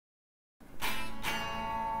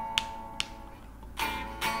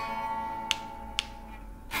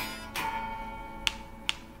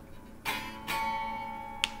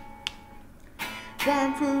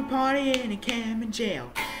Farm food party in a cabin jail.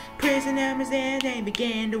 Prison members there, they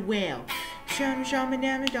began to wail. Show me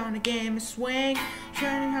down on the game of swing.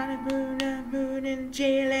 Shining on the moon in the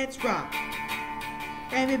jail, let's rock.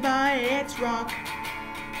 Everybody, let's rock.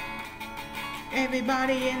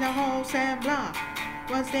 Everybody in the whole sand block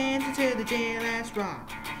was dancing to the jail, let's rock.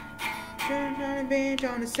 Turn on the bench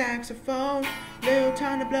on the saxophone. Little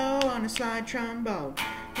time to blow on the slide trombone.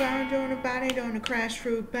 Round on the body on the crash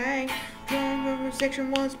fruit bang. Drum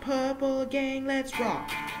section was purple gang, let's rock.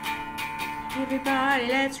 Everybody,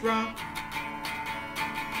 let's rock.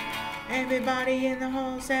 Everybody in the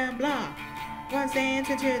whole sound block was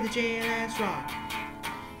dancing to the jail, let's rock.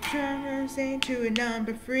 Trying to sing to a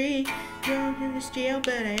number 3. Drunk in this jail,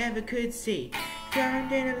 but I ever could see.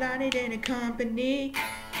 Drunk in a lot in a company.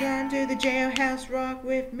 Come to the jailhouse, rock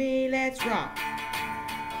with me, let's rock.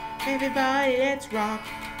 Everybody, let's rock.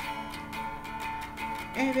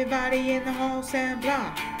 Everybody in the whole sound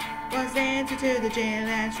block was dancing to the jail,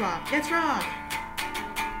 let's rock. Let's rock.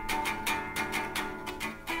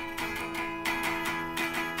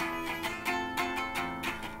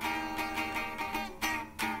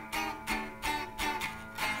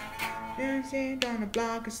 Dancing on a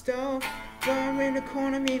block of stone. Going in the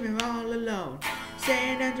corner, moving all alone.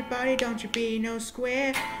 Saying on your body, don't you be no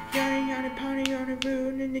square. Running on a pony on the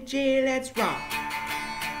road in the jail, let's rock.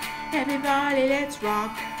 Everybody, let's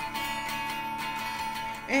rock.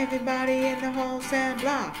 Everybody in the whole sound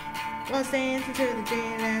block was dancing to the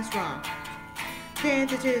jail, let's rock.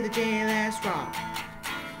 Dancing to the jail, let's rock.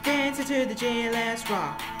 Dancing to the jail, let's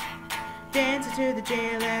rock. Dancing to the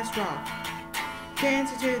jail, let's rock.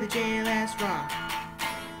 Dancing to the jail, let's rock.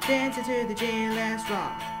 Dancing to the jail, let's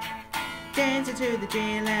rock. Dancing to the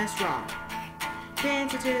jail, let's rock.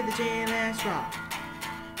 Dancing to the jail, let's rock.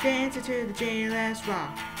 Dancing to the jail, let's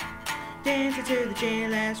rock. Dancing to the jail,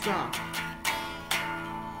 let's rock.